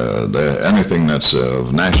 Anything that's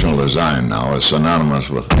of national design now is synonymous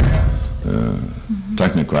with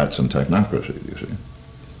technocrats and technocracy, you see.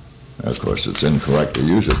 Of course, it's incorrect to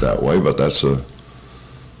use it that way, but that's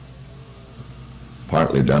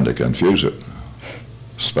partly done to confuse it,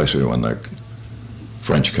 especially when they're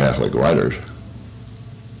French Catholic writers.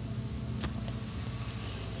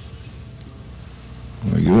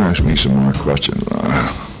 Well, you ask me some more questions.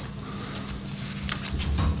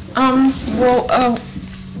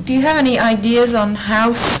 Do you have any ideas on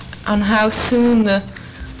how soon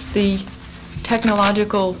the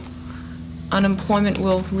technological unemployment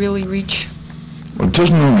will really reach, Well, it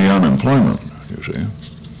isn't only unemployment, you see.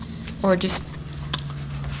 or just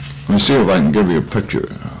Let me see if I can give you a picture.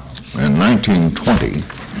 In 1920,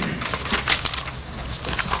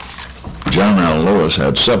 John L. Lewis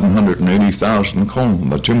had 780,000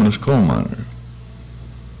 bituminous coal miners.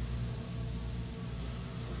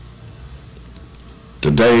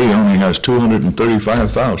 Today, he only has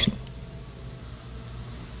 235,000.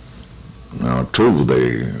 Now, true,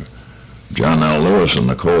 John L. Lewis and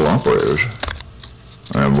the coal operators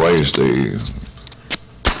have raised the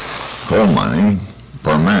coal mining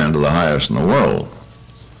per man to the highest in the world,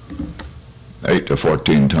 8 to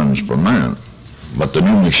 14 tons per man. But the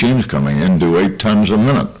new machines coming in do 8 tons a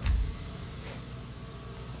minute.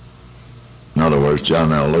 In other words,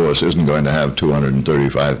 John L. Lewis isn't going to have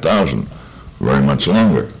 235,000 very much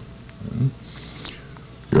longer.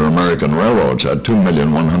 Your American railroads had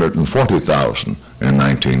 2,140,000 in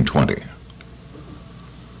 1920.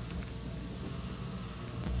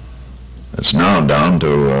 It's now down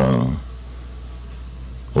to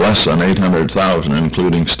less than 800,000,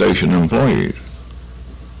 including station employees.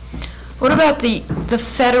 what about the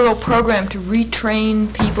federal program to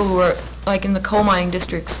retrain people who are like in the coal mining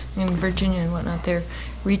districts in Virginia and whatnot? They're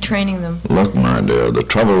retraining them. Look, my dear, the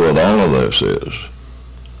trouble with all of this is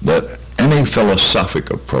that any philosophic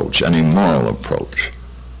approach, any moral approach,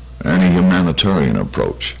 any humanitarian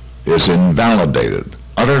approach is invalidated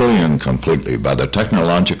utterly and completely by the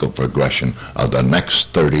technological progression of the next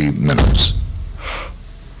 30 minutes.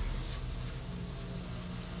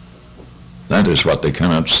 That is what they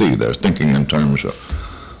cannot see. They're thinking in terms of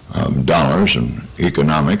dollars and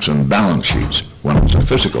economics and balance sheets when it's a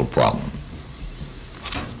physical problem.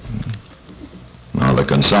 Now the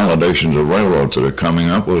consolidations of railroads that are coming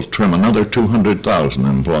up will trim another 200,000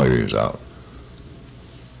 employees out.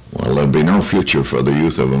 Well, there'll be no future for the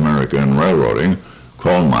youth of America in railroading,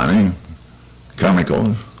 coal mining,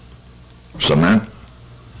 chemicals, cement.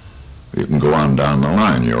 You can go on down the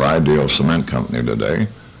line. Your ideal cement company today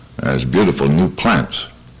has beautiful new plants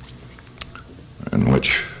in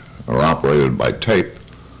which are operated by tape,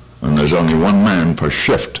 and there's only one man per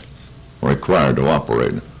shift required to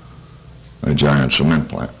operate a giant cement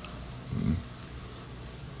plant.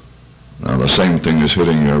 Now the same thing is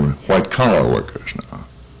hitting your white-collar workers now.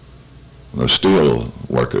 The steel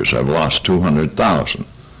workers have lost 200,000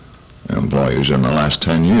 employees in the last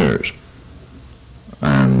 10 years,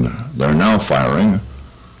 and they're now firing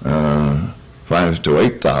 5,000 to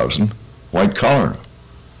 8,000 white-collar,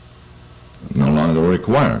 no longer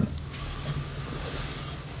required.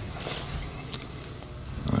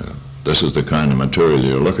 This is the kind of material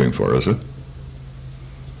you're looking for, is it?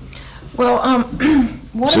 Well,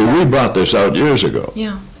 what See, about... we brought this out years ago.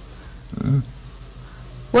 Yeah.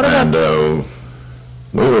 What about... And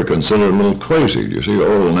we were considered a little crazy. You see,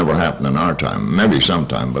 oh, it'll never happen in our time. Maybe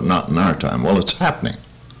sometime, but not in our time. Well, it's happening.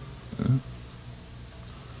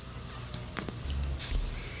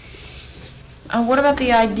 What about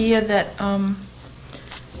the idea that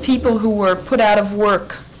people who were put out of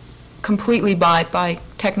work completely by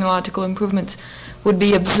technological improvements would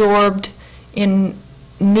be absorbed in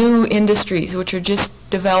new industries which are just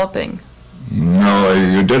developing? No,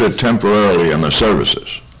 you did it temporarily in the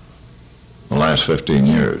services the last 15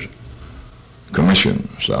 years. Commission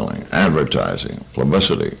selling, advertising,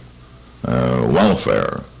 publicity,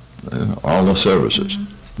 welfare, all the services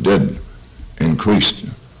did increase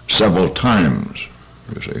several times,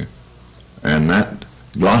 you see. And that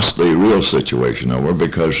glossed the real situation over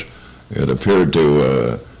because it appeared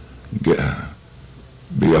to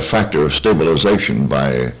be a factor of stabilization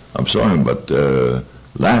by absorbing, but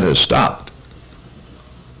that has stopped.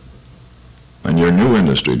 And your new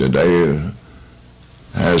industry today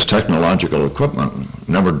has technological equipment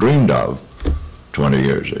never dreamed of 20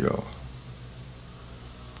 years ago.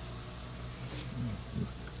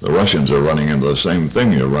 The Russians are running into the same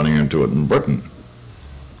thing. You're running into it in Britain.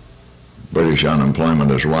 British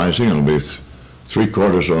unemployment is rising. It'll be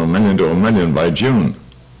 750,000 to 1 million by June.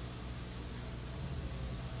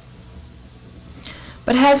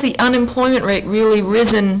 But has the unemployment rate really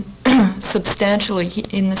risen substantially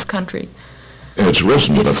in this country? It's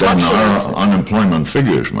risen, It but then fluctuates. our unemployment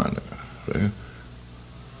figures, man, see?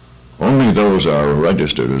 Only those are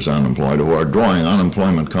registered as unemployed who are drawing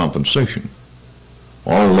unemployment compensation.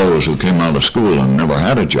 All those who came out of school and never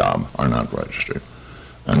had a job are not registered.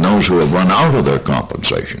 And those who have run out of their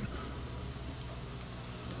compensation.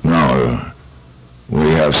 Now, we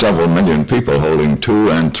have several million people holding 2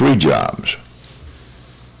 and 3 jobs.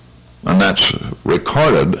 And that's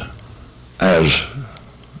recorded as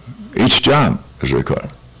each job is recorded.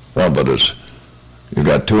 Well, but you've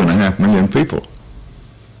got 2.5 million people.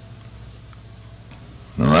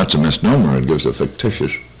 Now that's a misnomer. It gives a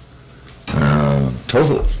fictitious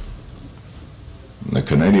totals. The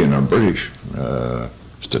Canadian or British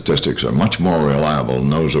statistics are much more reliable than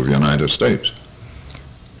those of the United States.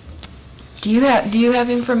 Do you have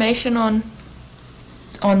information on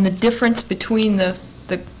the difference between the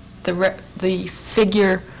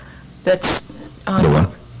figure that's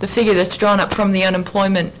the figure that's drawn up from the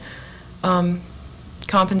unemployment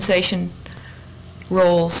compensation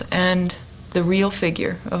rolls and the real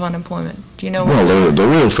figure of unemployment? Do you know? Well, the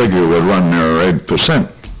real figure would run near 8%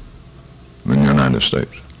 in the United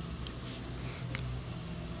States.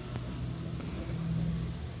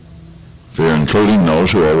 If you're including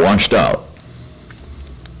those who are washed out,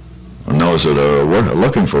 and those that are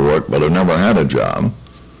looking for work but have never had a job.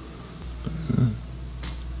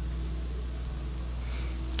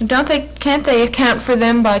 Can't they account for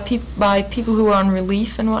them by people who are on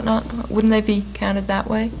relief and whatnot? Wouldn't they be counted that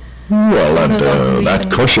way? Well, that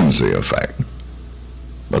cushions the effect.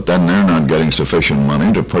 But then they're not getting sufficient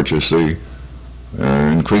money to purchase the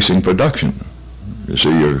increasing production. You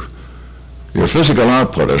see, your physical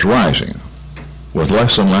output is rising with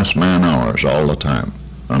less and less man hours all the time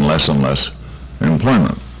and less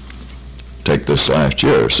employment. Take this last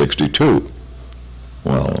year, 62.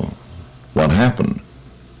 Well, what happened?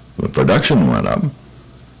 The production went up,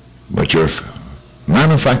 but your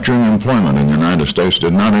manufacturing employment in the United States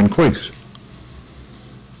did not increase.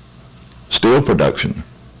 Steel production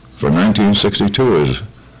for 1962 is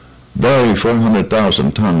barely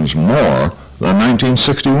 400,000 tons more than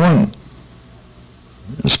 1961.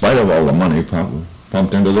 in spite of all the money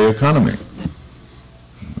pumped into the economy.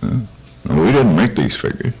 And we didn't make these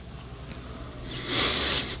figures.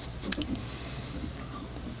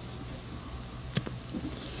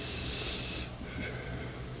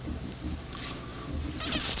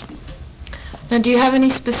 Now, do you have any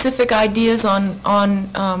specific ideas on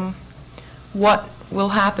what will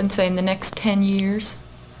happen, say, in the next 10 years,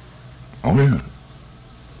 Oh, yeah.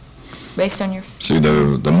 based on your... See,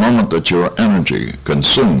 the moment that your energy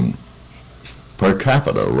consumed per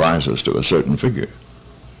capita rises to a certain figure,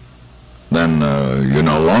 then you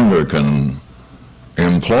no longer can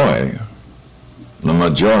employ the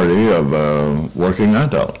majority of working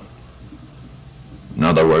adult. In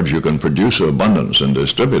other words, you can produce abundance and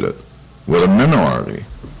distribute it with a minority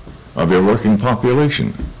of your working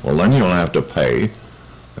population. Well, then you'll have to pay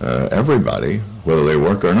everybody, whether they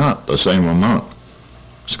work or not, the same amount.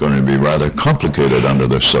 It's going to be rather complicated under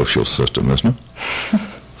this social system, isn't it?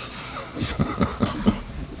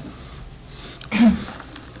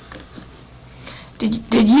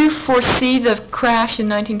 Did you foresee the crash in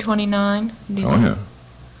 1929? Oh,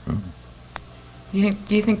 yeah.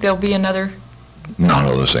 Do you think there'll be another? Not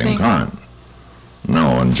of the same thing? kind.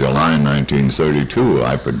 No, in July 1932,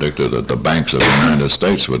 I predicted that the banks of the United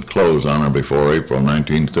States would close on or before April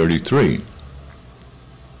 1933.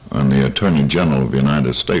 And the Attorney General of the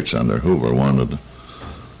United States under Hoover wanted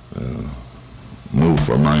to move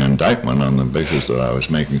for my indictment on the basis that I was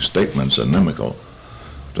making statements inimical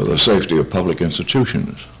to the safety of public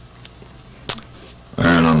institutions.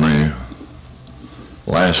 And on the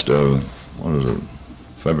last, what is it,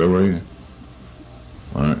 February?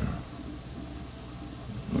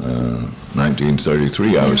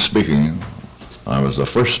 1933, I was speaking. I was the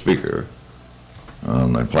first speaker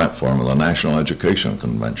on the platform of the National Education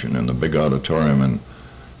Convention in the big auditorium in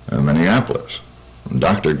Minneapolis. And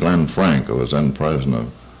Dr. Glenn Frank, who was then president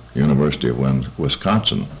of the University of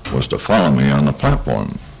Wisconsin, was to follow me on the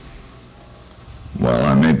platform. Well,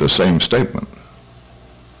 I made the same statement.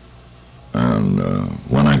 And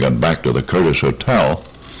when I got back to the Curtis Hotel,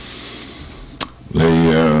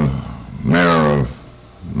 the mayor of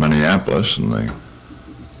Minneapolis and the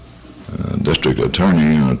district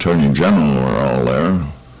attorney and attorney general were all there.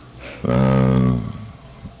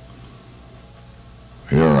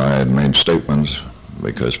 Here I had made statements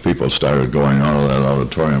because people started going out of that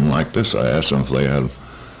auditorium like this. I asked them if they had a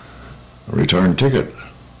return ticket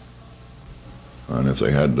and if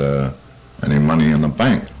they had any money in the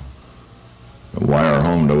bank to wire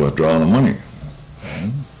home to withdraw the money.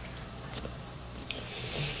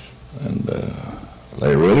 And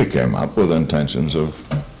they really came up with intentions of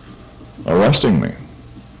arresting me.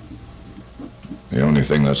 The only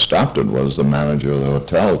thing that stopped it was the manager of the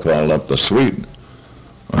hotel called up the suite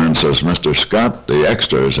and says, "Mr. Scott, the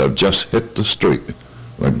extras have just hit the street.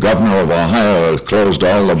 The governor of Ohio has closed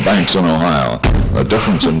all the banks in Ohio." The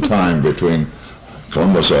difference in time between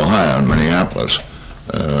Columbus, Ohio and Minneapolis,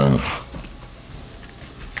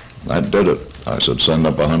 that did it. I said, "Send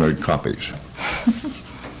up 100 copies."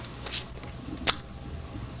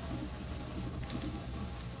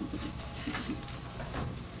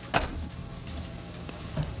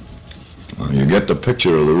 You get the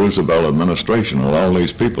picture of the Roosevelt administration with all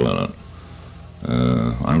these people in it.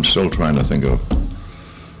 I'm still trying to think of,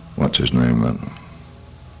 what's his name, that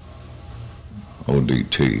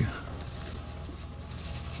ODT.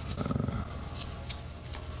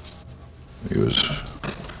 He was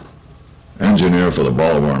engineer for the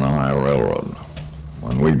Baltimore and Ohio Railroad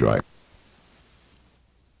when we drive.